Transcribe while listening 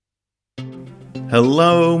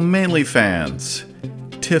Hello, Mainly fans!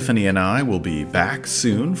 Tiffany and I will be back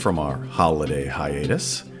soon from our holiday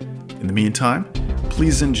hiatus. In the meantime,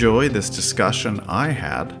 please enjoy this discussion I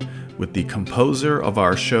had with the composer of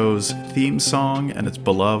our show's theme song and its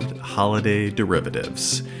beloved holiday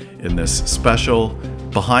derivatives in this special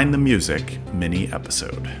Behind the Music mini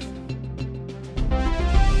episode.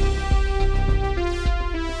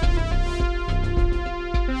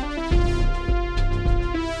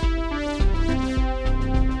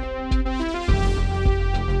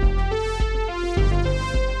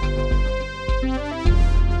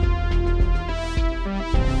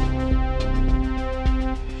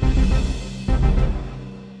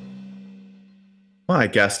 My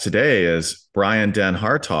guest today is Bryan Den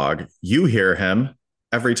Hartog. You hear him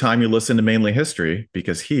every time you listen to Mainly History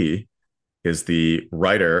because he is the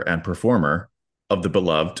writer and performer of the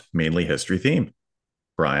beloved Mainly History theme.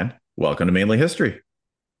 Bryan, welcome to Mainly History.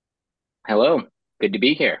 Hello, good to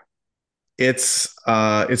be here. It's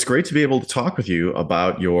great to be able to talk with you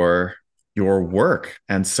about your work.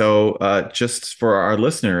 And so, just for our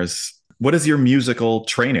listeners, what is your musical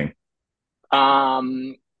training?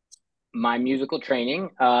 Um, my musical training.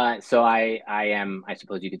 I am, I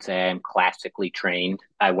suppose you could say I am classically trained.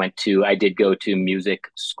 I did go to music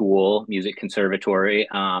school, music conservatory,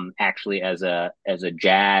 actually as a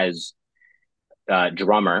jazz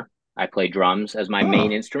drummer. I play drums as my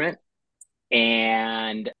main Oh, instrument,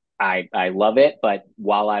 and I love it. But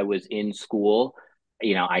while I was in school,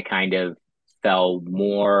 I kind of fell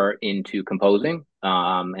more into composing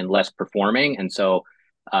and less performing. And so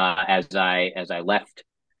as I left,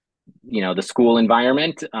 the school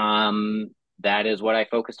environment, that is what I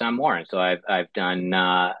focused on more. And so I've done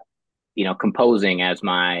composing as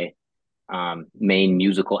my main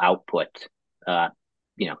musical output,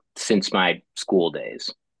 since my school days.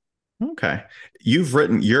 okay.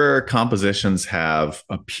 Your compositions have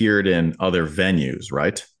appeared in other venues,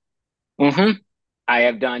 right? hmm I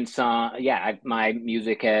have done some, yeah, my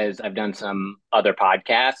music I've done some other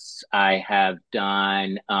podcasts. I have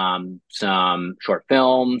done some short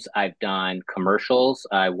films. I've done commercials.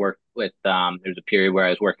 I worked with, there's a period where I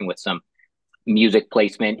was working with some music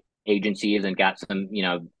placement agencies and got some,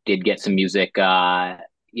 did get some music,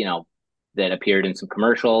 you know, that appeared in some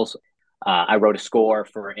commercials. I wrote a score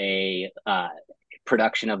for a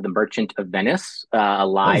production of The Merchant of Venice, a Oh,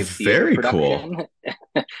 live theater very cool.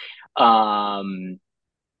 production. um,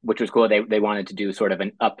 which was cool. They wanted to do sort of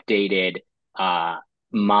an updated, uh,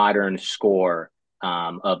 modern score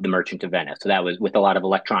of The Merchant of Venice. So that was with a lot of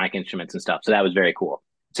electronic instruments and stuff. So that was very cool.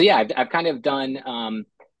 So yeah, I've kind of done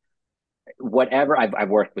whatever. I've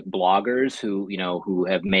worked with bloggers who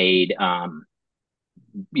have made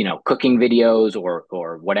cooking videos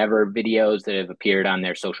or whatever videos that have appeared on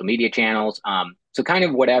their social media channels. So kind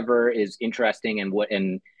of whatever is interesting and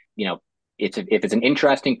you know if it's an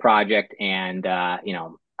interesting project and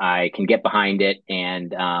I can get behind it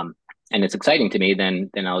and it's exciting to me, then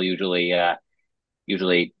I'll usually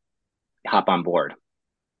hop on board.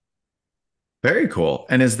 Very cool.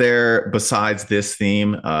 And is there, besides this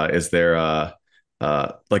theme, is there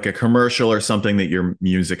like a commercial or something that your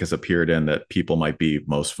music has appeared in that people might be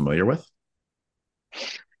most familiar with?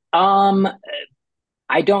 Um,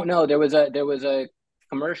 I don't know. There was a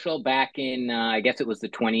commercial back in I guess it was the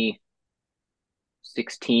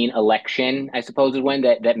 2016 election, I suppose is when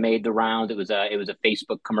that made the rounds. It was a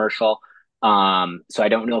Facebook commercial. So I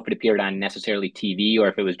don't know if it appeared on necessarily TV or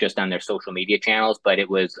if it was just on their social media channels, but it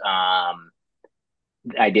was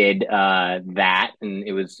I did that, and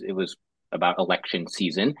it was about election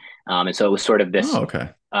season. And so it was sort of this Oh, okay.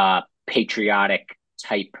 patriotic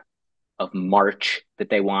type of march that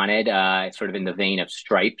they wanted, sort of in the vein of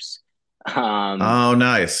Stripes. Um, Oh,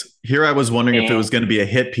 nice. Here I was wondering if it was and going to be a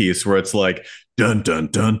hit piece where it's like, dun, dun,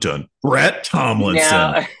 dun, dun. Brett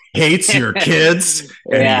Tomlinson no, hates your kids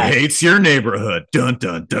and he yeah, hates your neighborhood. Dun,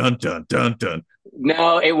 dun, dun, dun, dun, dun.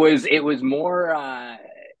 no, it was more.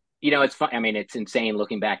 It's fun. I mean, it's insane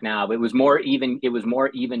looking back now, but it was more even. It was more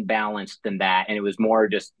even balanced than that, and it was more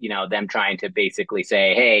just them trying to basically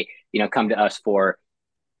say, "Hey, come to us for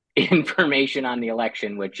information on the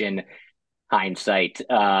election," which in hindsight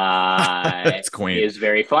That's quaint. is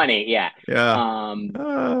very funny. Yeah. Yeah. Um,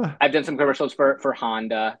 Uh, I've done some commercials for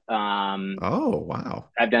Honda. oh, wow.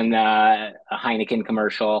 I've done a Heineken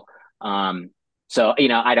commercial. So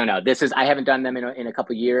I don't know. I haven't done them in a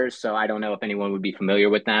couple of years, so I don't know if anyone would be familiar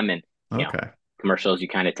with them. And you know, Okay. commercials you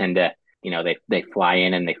kind of tend to they fly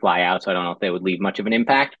in and they fly out, so I don't know if they would leave much of an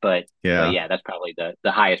impact. But Yeah. yeah, that's probably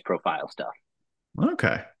the highest profile stuff.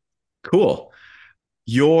 Okay. Cool.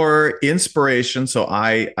 Your inspiration. So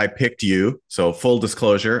I picked you. So full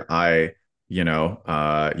disclosure, I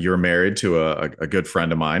you're married to a good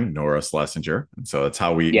friend of mine, Nora Schlesinger, and so that's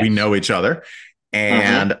how we Yes. know each other. Hmm.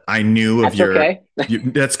 And I knew of That's your, okay.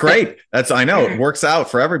 that's great. I know it works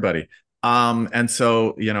out for everybody. And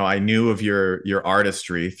so I knew of your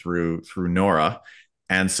artistry through Nora,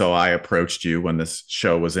 and so I approached you when this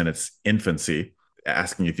show was in its infancy,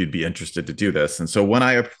 asking if you'd be interested to do this. And so when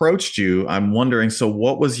I approached you, I'm wondering, so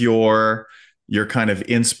what was your kind of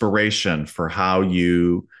inspiration for how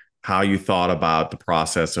you thought about the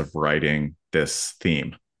process of writing this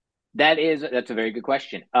theme? That's a very good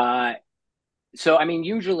question. So I mean,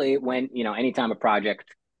 usually when, anytime a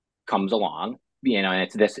project comes along, and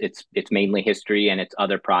it's mainly history and it's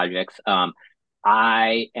other projects.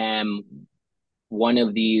 I am one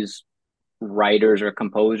of these writers or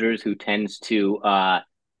composers who tends to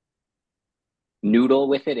noodle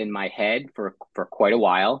with it in my head for quite a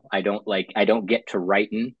while. I don't get to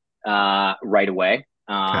writing right away.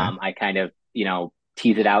 Okay. I kind of,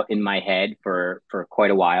 tease it out in my head for quite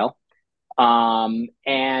a while.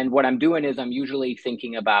 And what I'm doing is I'm usually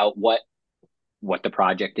thinking about what the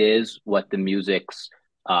project is, what the music's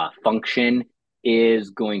function is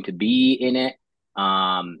going to be in it.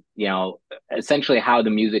 Essentially how the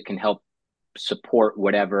music can help support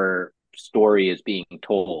whatever story is being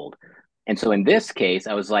told. And so in this case,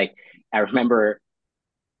 I was like, I remember,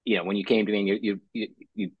 when you came to me and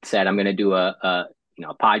you said, I'm going to do a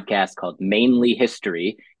podcast called Mainely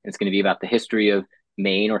History. It's going to be about the history of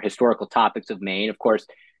Maine or historical topics of Maine. Of course,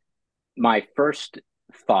 my first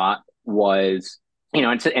thought was,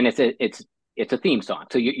 it's a theme song.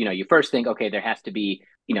 So you first think, okay, there has to be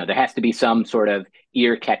some sort of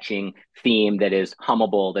ear catching theme that is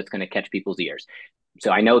hummable that's going to catch people's ears. So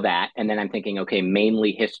I know that, and then I'm thinking, okay,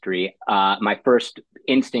 mainly history. My first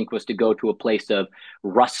instinct was to go to a place of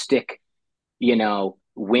rustic,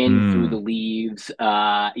 wind through the Mm. leaves,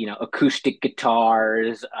 acoustic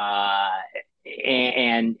guitars,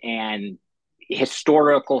 and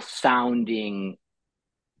historical sounding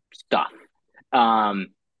stuff. Um,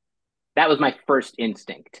 that was my first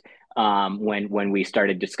instinct when we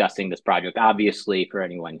started discussing this project. Obviously, for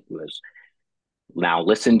anyone who has now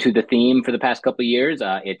listened to the theme for the past couple of years,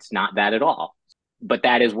 it's not that at all. But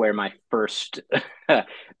that is where my first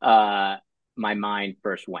my mind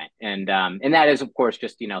first went, and that is of course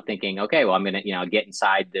just thinking, okay, well I'm gonna get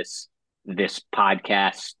inside this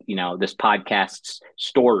podcast, this podcast's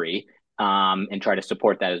story, and try to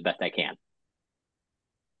support that as best I can.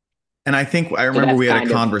 And I think I So remember that's we had a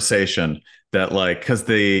kind of conversation that like because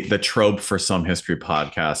the trope for some history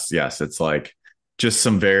podcasts, yes, it's like just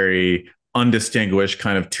some very undistinguished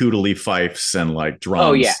kind of tootly fifes and like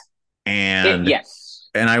oh yeah, drums. And yes,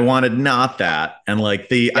 and I wanted not that. And like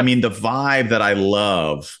I yep, mean, the vibe that I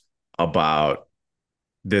love about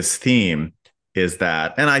this theme is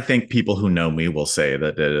that, and I think people who know me will say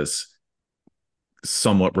that it is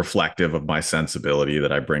somewhat reflective of my sensibility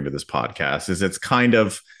that I bring to this podcast, is it's kind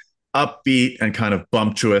of upbeat and kind of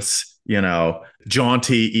bumptious,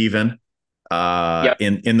 jaunty even, yep,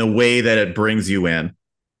 in the way that it brings you in.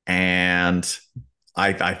 And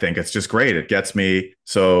I think it's just great. It gets me.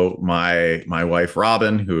 So my wife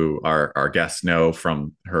Robin, who our guests know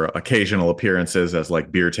from her occasional appearances as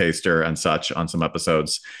like beer taster and such on some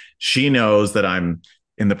episodes, she knows that I'm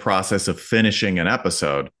in the process of finishing an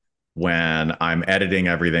episode when I'm editing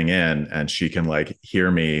everything in, and she can like hear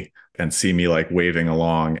me and see me like waving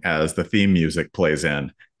along as the theme music plays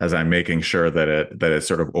in, as I'm making sure that it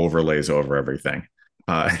sort of overlays over everything.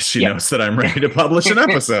 She yep. knows that I'm ready to publish an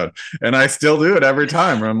episode, and I still do it every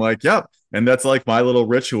time where I'm like, yep. And that's like my little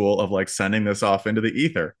ritual of like sending this off into the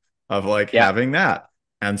ether of like Yep. having that.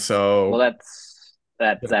 And Well,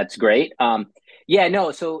 so, that's great. Yeah,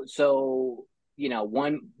 no, so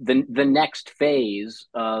the next phase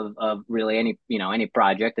of really any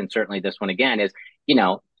project, and certainly this one again, is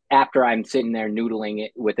after I'm sitting there noodling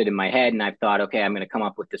it with it in my head, and I've thought, okay, I'm going to come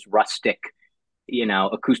up with this rustic,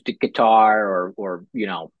 acoustic guitar or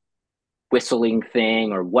whistling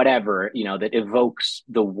thing or whatever, that evokes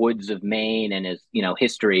the woods of Maine and is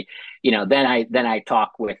history. Then I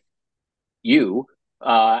talk with you,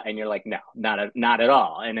 and you're like, no, not at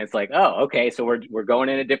all. And it's like, oh, okay, so we're going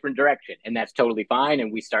in a different direction, and that's totally fine.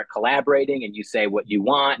 And we start collaborating, and you say what you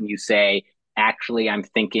want, and you say, actually, I'm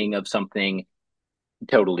thinking of something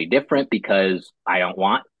totally different because I don't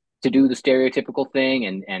want to do the stereotypical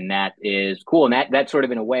thing, and that is cool. And that sort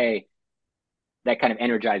of in a way that kind of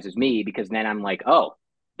energizes me, because then I'm like, oh,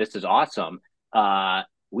 this is awesome.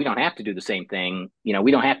 We don't have to do the same thing.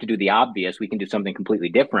 We don't have to do the obvious. We can do something completely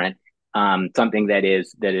different. Something that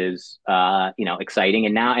is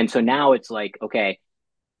exciting. And so now it's like, okay,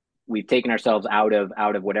 we've taken ourselves out of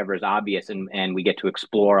whatever is obvious, and we get to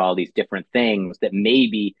explore all these different things that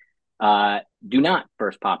maybe do not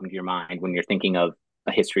first pop into your mind when you're thinking of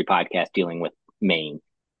a history podcast dealing with Maine.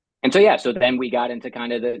 And so yeah, so then we got into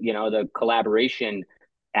kind of the collaboration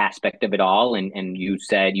aspect of it all, and you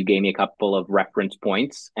said you gave me a couple of reference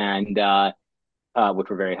points, and which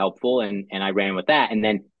were very helpful, and I ran with that, and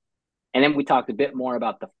then we talked a bit more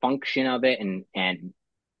about the function of it, and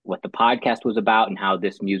what the podcast was about, and how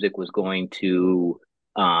this music was going to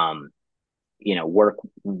um work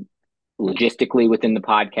logistically within the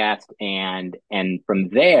podcast, and from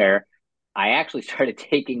there I actually started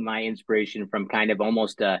taking my inspiration from kind of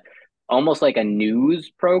almost like a news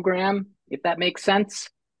program, if that makes sense.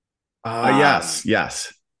 um Yes,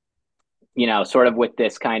 yes. sort of with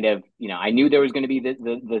this kind of, I knew there was going to be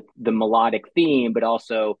the melodic theme, but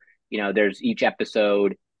also, there's each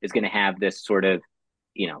episode is going to have this sort of,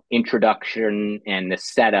 introduction and the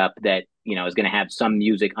setup that, is going to have some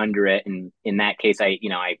music under it. And in that case, I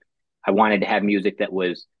wanted to have music that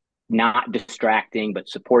was not distracting, but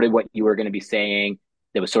supported what you were going to be saying,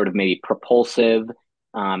 that was sort of maybe propulsive,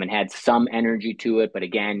 and had some energy to it, but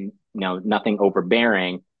again, nothing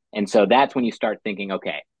overbearing. And so that's when you start thinking,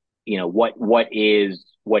 okay, what is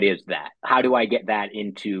that? How do I get that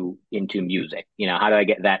into music? How do I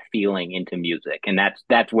get that feeling into music? And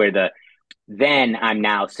that's where then I'm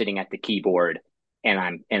now sitting at the keyboard, and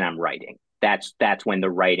I'm writing. That's when the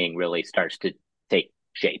writing really starts to take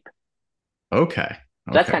shape. Okay.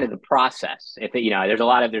 So that's Okay. kind of the process. If it, there's a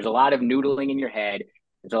lot of noodling in your head.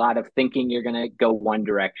 There's a lot of thinking you're going to go one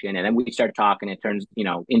direction, and then we start talking. It turns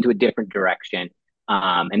into a different direction.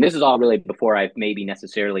 And this is all really before I've maybe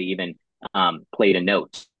necessarily even played a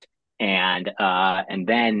note. And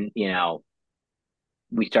then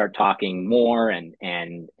we start talking more, and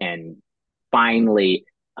finally,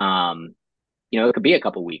 it could be a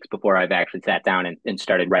couple weeks before I've actually sat down and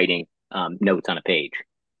started writing notes on a page.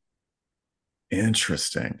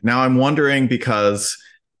 Interesting. Now I'm wondering because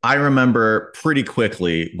I remember pretty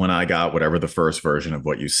quickly when I got whatever the first version of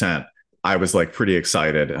what you sent, I was like pretty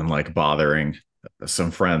excited and like bothering some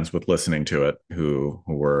friends with listening to it who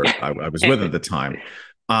were I was with at the time.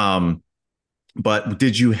 Um, but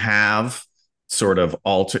did you have sort of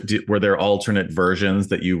were there alternate versions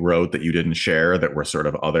that you wrote that you didn't share that were sort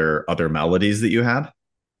of other melodies that you had?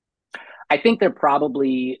 I think there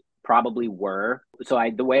probably were. So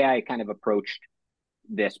the way I kind of approached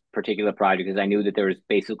this particular project is I knew that there was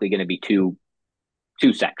basically going to be two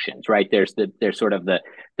sections, right? There's sort of the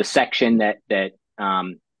section that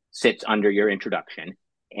sits under your introduction,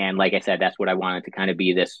 and like I said, that's what I wanted to kind of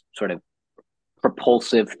be, this sort of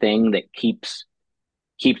propulsive thing that keeps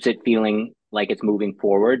it feeling like it's moving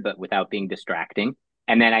forward, but without being distracting.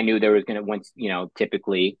 And then I knew there was going to, once,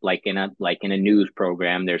 typically like in a news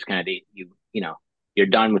program, there's kind of you're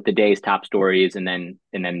done with the day's top stories, and then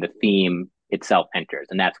the theme itself enters,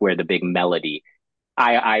 and that's where the big melody.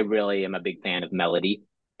 I really am a big fan of melody,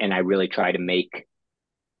 and I really try to make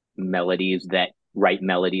write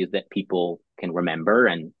melodies that people can remember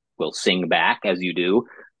and will sing back as you do,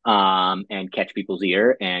 and catch people's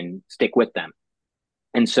ear and stick with them.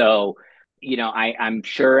 And so, I'm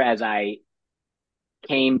sure as I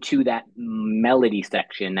came to that melody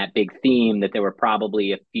section, that big theme, that there were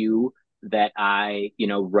probably a few that I,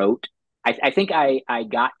 wrote. I think I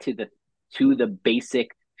got to the basic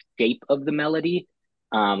shape of the melody,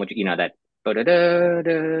 which, that, that I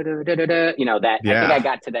think I Yeah.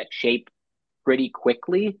 got to that shape pretty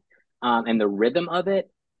quickly, and the rhythm of it,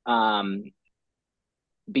 um,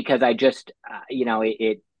 because I just,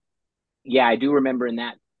 yeah, I do remember in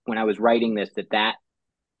that, when I was writing this, that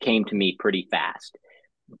came to me pretty fast.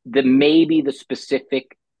 Maybe the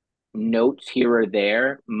specific notes here or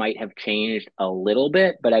there might have changed a little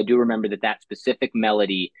bit, but I do remember that specific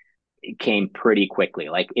melody came pretty quickly.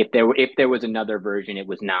 Like if there was another version, it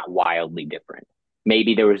was not wildly different.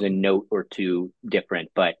 Maybe there was a note or two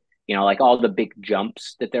different, but like all the big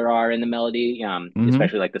jumps that there are in the melody, Hmm.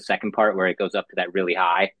 especially like the second part where it goes up to that really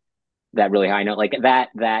high note, like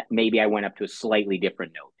that maybe I went up to a slightly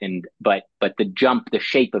different note, and but the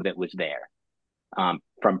shape of it was there,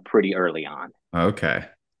 from pretty early on. Okay.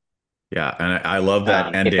 Yeah, and I love that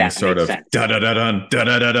If ending that sort makes of sense. da da da dun da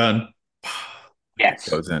da da dun. Like it Yes,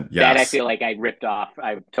 goes in. that I Yes. feel like I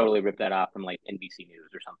totally ripped that off from like NBC News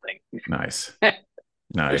or Nice.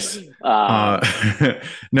 Nice. something. um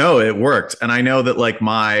No, it worked. And I know that like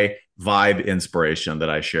my vibe inspiration that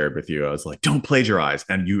I shared with you, I was like, don't plagiarize.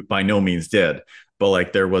 And you by no means did. But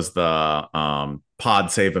like there was the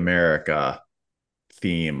Pod Save America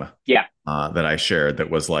theme yeah, that I shared that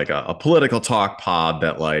was like a political talk pod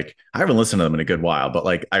that like I haven't listened to them in a good while, but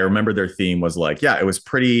like I remember their theme was like, yeah, it was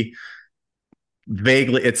pretty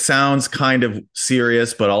vaguely, it sounds kind of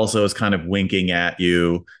serious, but also is kind of winking at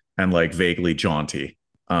you and like vaguely jaunty.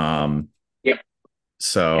 Um, Yep. And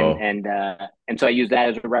so and and so I use that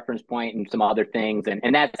as a reference point and some other things,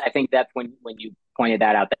 and that's I think that's when you pointed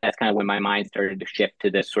that out, that's kind of when my mind started to shift to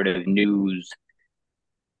this sort of news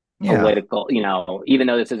yeah, political, even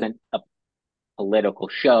though this isn't a political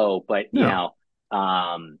show, but no,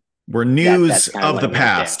 um, we're that's news kind of of when the it went there.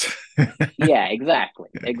 past. Yeah, exactly.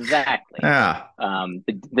 Yeah,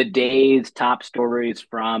 The day's top stories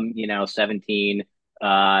from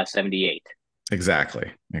 1778.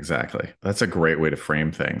 exactly. That's a great way to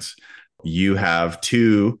frame things. You have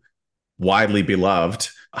two widely beloved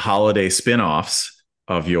holiday spin-offs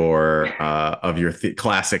of your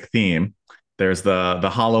classic theme. There's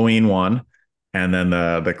the Halloween one and then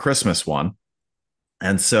the Christmas one.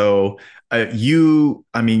 And so you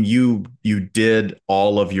did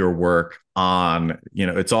all of your work on,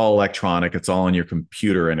 it's all electronic, it's all on your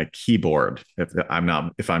computer and a keyboard, if I'm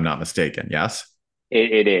not mistaken. Yes.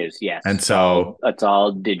 It is, yes. And so, It's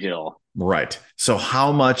all digital. right. So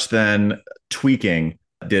how much then tweaking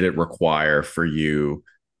did it require for you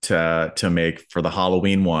to make for the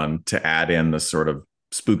Halloween one to add in the sort of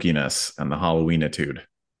spookiness and the Halloweenitude?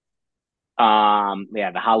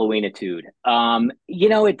 Yeah, the Halloweenitude.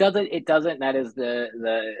 It doesn't. That is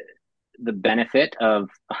the benefit of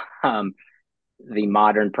um the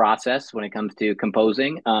modern process when it comes to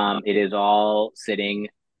composing. It is all sitting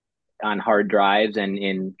on hard drives and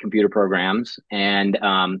in computer programs, and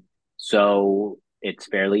so it's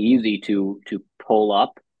fairly easy to pull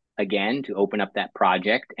up again, to open up that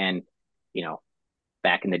project. And you know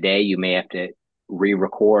back in the day, you may have to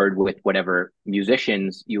re-record with whatever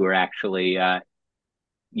musicians you were actually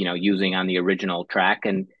using on the original track.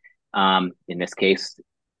 And in this case,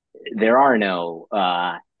 there are no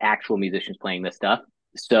actual musicians playing this stuff,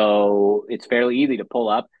 so it's fairly easy to pull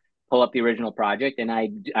up the original project. And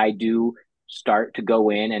I do start to go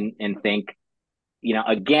in and think,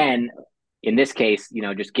 again, in this case,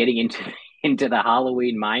 just getting into into the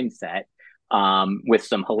Halloween mindset, with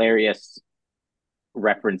some hilarious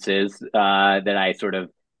references that I sort of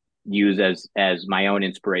use as my own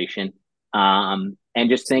inspiration, and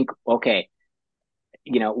just think, okay,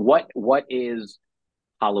 what is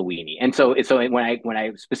Halloweeny? And so when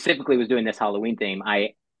I specifically was doing this Halloween theme,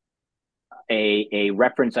 a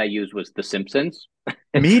reference I used was The Simpsons.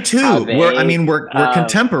 Me How too. they We're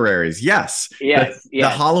contemporaries. Yes. The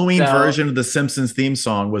yes. Halloween So version of the Simpsons theme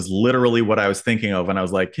song was literally what I was thinking of, and I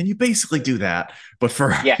was like, can you basically do that? But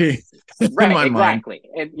for yes, in right, my mind, exactly.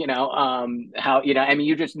 And how, I mean,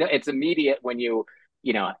 you just know it's immediate when you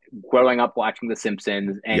know growing up watching The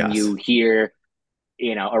Simpsons, and yes. you hear,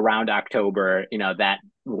 around October, that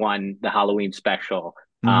one, the Halloween special.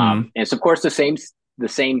 Hmm. And it's of course the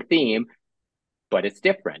same theme, but it's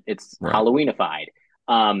different. It's Right. Halloweenified.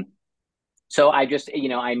 Um, so I just,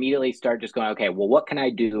 I immediately start just going, okay, well, what can I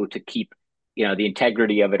do to keep, the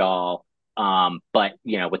integrity of it all, but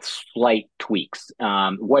with slight tweaks.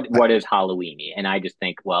 What is Halloweeny? And I just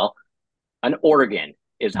think, well, an organ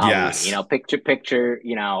is Halloweeny. Yes. Picture,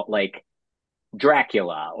 like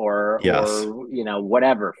Dracula, Yes. or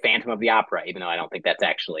whatever, Phantom of the Opera, even though I don't think that's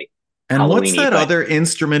actually And what's Halloweeny. that But other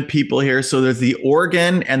instrument people hear? So there's the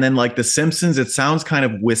organ, and then like the Simpsons, it sounds kind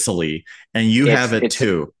of whistly, and you have it it's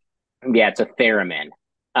too. yeah, it's a theremin.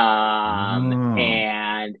 Oh.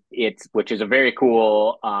 And it's which is a very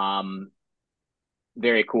cool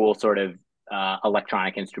sort of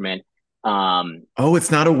electronic instrument. Um, Oh,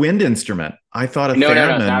 it's not a wind instrument. I thought a no, it's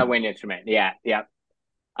not a theremin. wind instrument. Yeah, yeah.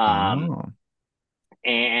 Um, Oh.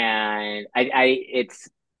 and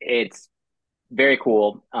it's very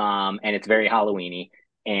cool. And it's very Halloweeny.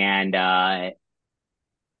 And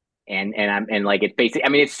like, it's basic. I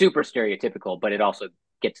mean, it's super stereotypical, but it also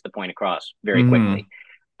gets the point across very quickly.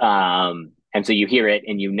 Hmm. And so you hear it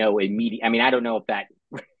and immediately. I mean, I don't know if that.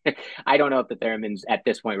 I don't know if the theremins at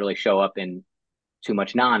this point really show up in too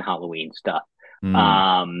much non-Halloween stuff. Mm.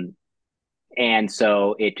 Um, and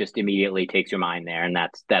so it just immediately takes your mind there, and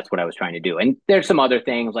that's what I was trying to do. And there's some other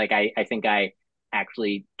things, like I think I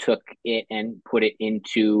actually took it and put it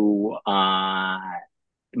into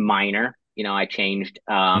minor. I changed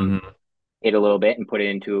Hmm. it a little bit and put it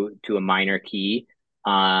into a minor key,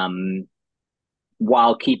 um,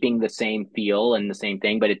 while keeping the same feel and the same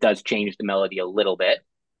thing, but it does change the melody a little bit.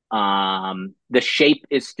 The shape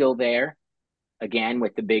is still there, again,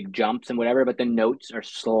 with the big jumps and whatever, but the notes are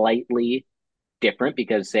slightly different,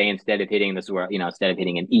 because, say, instead of hitting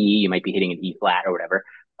an E, you might be hitting an E flat or whatever.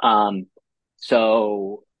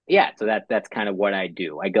 So yeah, so that's kind of what I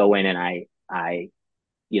do. I go in and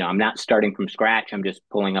I'm not starting from scratch. I'm just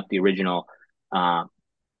pulling up the original, uh,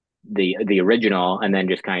 the original, and then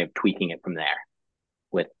just kind of tweaking it from there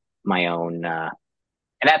with my own.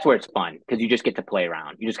 And that's where it's fun because you just get to play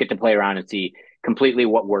around. You just get to play around and see completely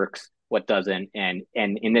what works, what doesn't, and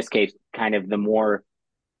in this case, kind of the more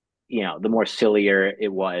sillier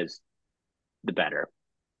it was, the better.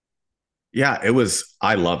 Yeah, it was.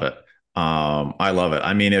 I love it. I love it.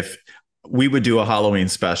 I mean, if we would do a Halloween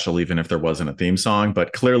special, even if there wasn't a theme song,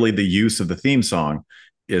 but clearly the use of the theme song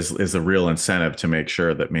is a real incentive to make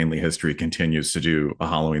sure that Mainly History continues to do a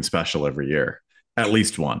Halloween special every year, at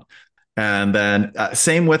least one. And then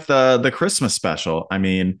same with the Christmas special. I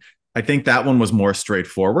mean, I think that one was more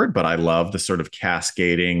straightforward, but I love the sort of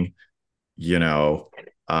cascading, you know,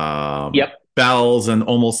 Yep, bells and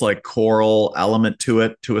almost like choral element to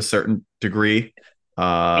it to a certain degree.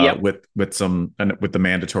 yep. With some and with the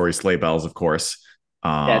mandatory sleigh bells, of course.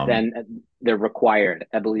 Um, And they're required.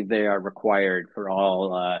 I believe they are required for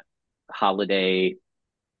all holiday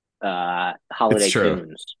it's holiday true.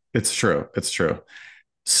 tunes. It's true. It's true.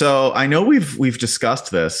 So I know we've discussed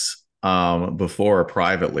this before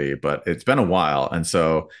privately, but it's been a while. And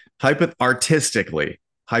so hypothetically,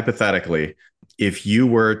 if you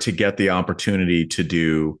were to get the opportunity to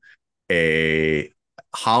do a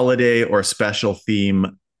holiday or special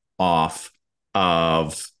theme off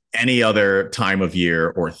of any other time of year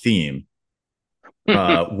or theme,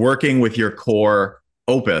 working with your core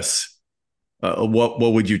opus, what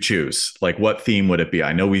would you choose? Like, what theme would it be?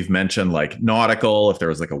 I know we've mentioned like nautical, if there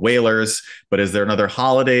was like a whalers, but is there another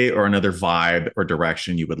holiday or another vibe or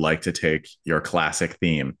direction you would like to take your classic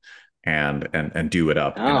theme and do it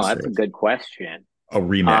up in a Oh, sort that's a of good question. a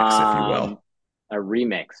remix, if you Um, will? a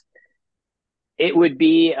remix. It would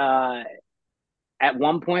be at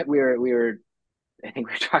one point we were I think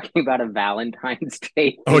we were talking about a Valentine's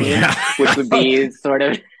Day Oh theme, yeah, which would be sort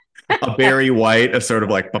of a Barry White, a sort of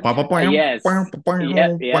like yes,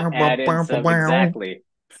 yep. Add in some exactly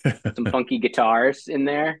some funky guitars in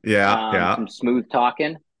there, yeah, yeah. some smooth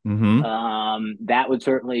talking. Mm-hmm. That would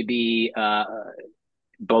certainly be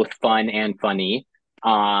both fun and funny.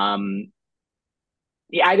 Um,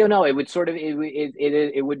 yeah, I don't know. It would sort of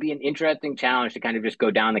it would be an interesting challenge to kind of just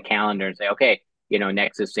go down the calendar and say, okay,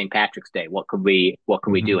 next is St. Patrick's Day. What could we do?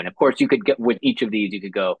 Mm-hmm. And of course, you could get with each of these, you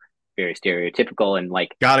could go very stereotypical and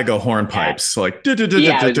like, Gotta go at, hornpipes. Like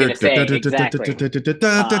yeah, I was gonna say exactly. Um,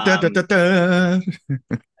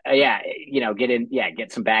 yeah,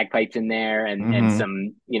 get some bagpipes in there and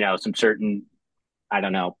mm-hmm. some certain, I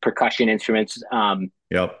don't know, percussion instruments.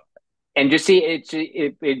 Yep. And just see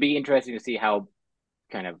it'd be interesting to see how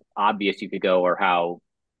kind of obvious you could go, or how,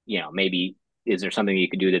 maybe is there something you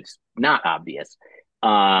could do that's not obvious.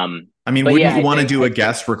 I mean, But wouldn't yeah, you I want to think do I a think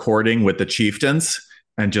guest recording with the chieftains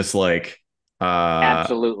and just like, uh,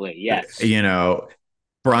 absolutely yes. you know,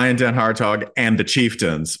 Bryan Den Hartog and the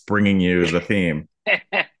chieftains bringing you the theme?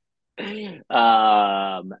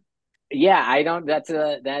 um, yeah, I don't. That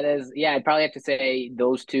is, yeah. I'd probably have to say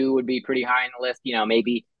those two would be pretty high on the list.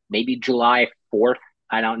 Maybe July 4th.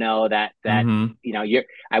 I don't know that Mm-hmm. you're.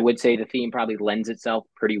 I would say the theme probably lends itself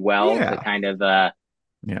pretty well to Yeah. kind of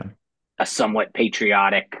Yeah. a somewhat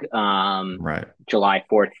patriotic Right. July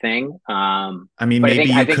 4th thing. I mean, But I maybe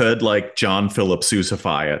think I you think could like John Philip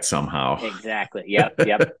Sousify it somehow. exactly. Yep,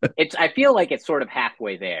 yep. I feel like it's sort of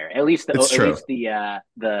halfway there. It's At true. least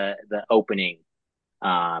the opening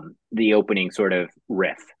sort of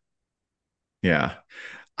riff. Yeah.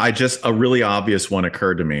 A really obvious one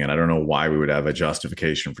occurred to me, and I don't know why we would have a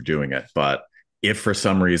justification for doing it. But if for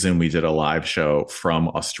some reason we did a live show from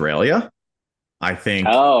Australia, I think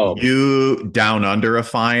Oh, you down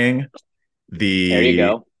underifying there you the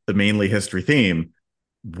go. the mainly history theme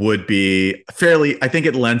would be fairly. I think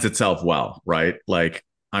it lends itself well, right? Like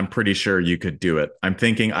I'm pretty sure you could do it. I'm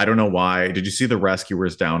thinking. I don't know why. Did you see the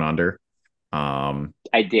Rescuers Down Under? Um,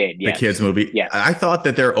 I did. the kids Yes. movie. Yes. I thought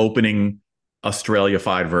that their opening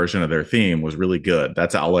Australia-fied version of their theme was really good.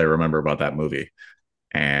 That's all I remember about that movie.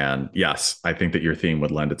 And yes, I think that your theme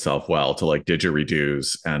would lend itself well to like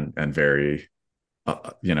didgeridoos and very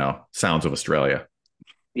sounds of Australia.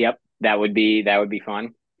 Yep. That would be fun.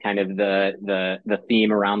 Kind of the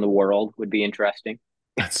theme around the world would be interesting.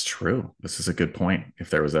 That's true. This is a good point.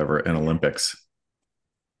 If there was ever an Olympics,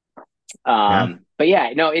 yeah, But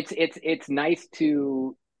yeah, no, it's nice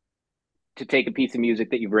to take a piece of music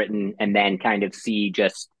that you've written and then kind of see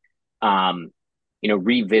just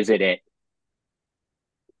revisit it,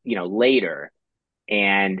 later,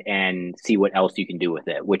 and see what else you can do with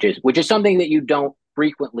it, which is something that you don't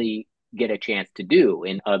frequently get a chance to do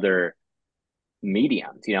in other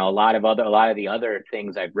mediums. A lot of the other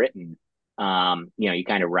things I've written, you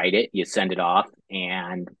kind of write it, you send it off,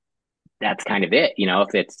 and that's kind of it.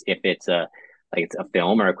 If it's a like it's a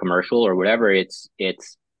film or a commercial or whatever, it's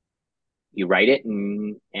you write it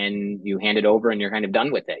and you hand it over and you're kind of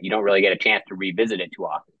done with it. You don't really get a chance to revisit it too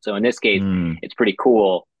often. So in this case, Mm. it's pretty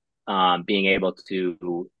cool being able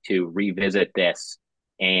to revisit this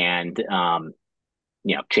and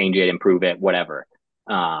change it, improve it, whatever.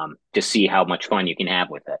 To see how much fun you can have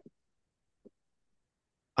with it.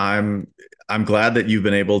 I'm I'm glad that you've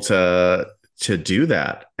been able to do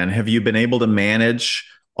that. And have you been able to manage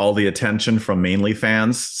all the attention from mainly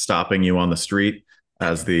fans stopping you on the street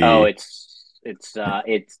as Oh, the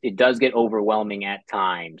it does get overwhelming at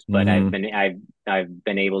times, but Mhm. I've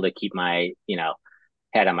been able to keep my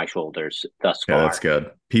head on my shoulders thus Yeah, that's far.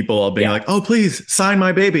 good. People all being Yeah. like, "Oh, please sign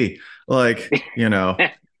my baby." Like,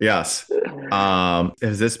 yes.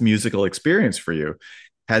 Has this musical experience for you,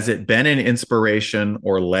 has it been an inspiration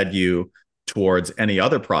or led you towards any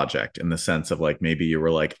other project in the sense of like maybe you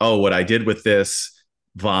were like, "Oh, what I did with this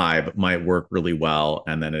vibe might work really well,"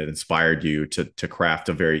 and then it inspired you to craft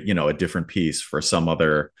a very, a different piece for some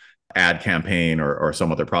other ad campaign or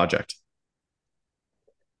some other project?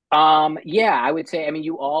 Yeah, I would say, I mean,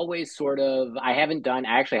 you always sort of, I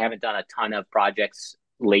actually haven't done a ton of projects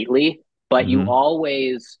lately, but Hmm.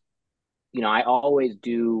 I always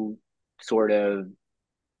do sort of,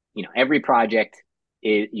 every project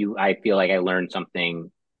I feel like I learned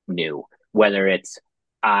something new, whether it's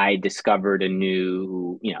I discovered a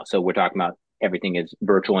new, so we're talking about everything is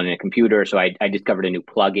virtual in a computer. So I discovered a new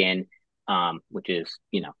plugin, which is,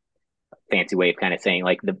 fancy way of kind of saying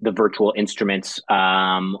like the virtual instruments.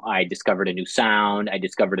 I discovered a new sound. I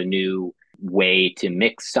discovered a new way to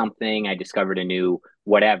mix something. I discovered a new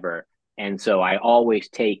whatever. And so I always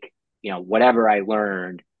take, whatever I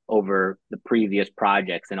learned over the previous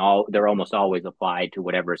projects and they're almost always applied to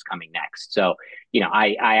whatever is coming next. So,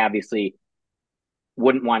 I obviously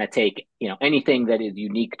wouldn't want to take, anything that is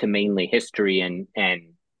unique to mainly history and,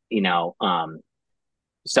 you know, um,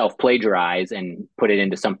 self plagiarize and put it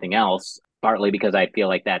into something else, partly because I feel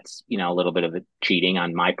like that's, a little bit of a cheating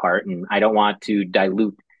on my part. And I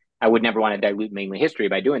would never want to dilute mainly history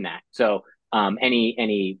by doing that. So,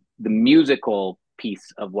 the musical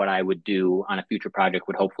piece of what I would do on a future project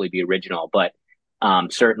would hopefully be original, but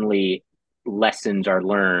certainly lessons are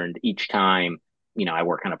learned each time, I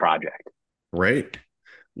work on a project. Right.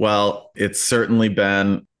 Well, it's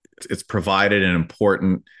provided an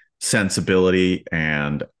important sensibility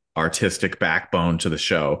and artistic backbone to the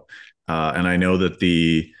show. And I know that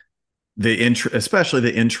the intro, especially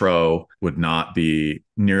the intro, would not be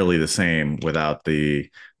nearly the same without the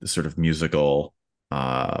sort of musical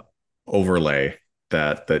uh, overlay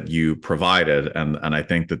that you provided. And I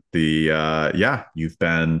think that you've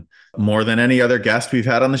been more than any other guest we've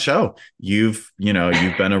had on the show. You've been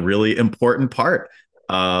a really important part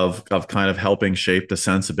of kind of helping shape the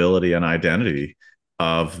sensibility and identity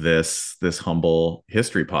of this humble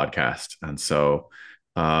history podcast. And so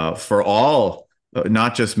for all,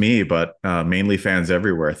 not just me, but mainly fans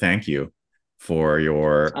everywhere, thank you Oh, well,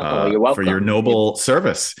 you're for your welcome. noble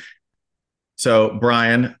service. So,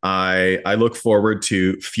 Bryan, I look forward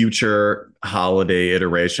to future holiday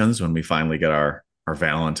iterations when we finally get our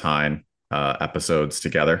Valentine episodes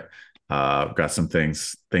together. We've got some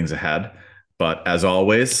things ahead, but as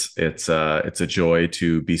always, it's a joy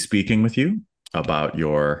to be speaking with you about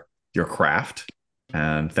your craft,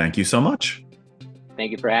 and thank you so much.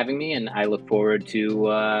 Thank you for having me, and I look forward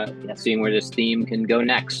to seeing where this theme can go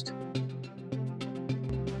next.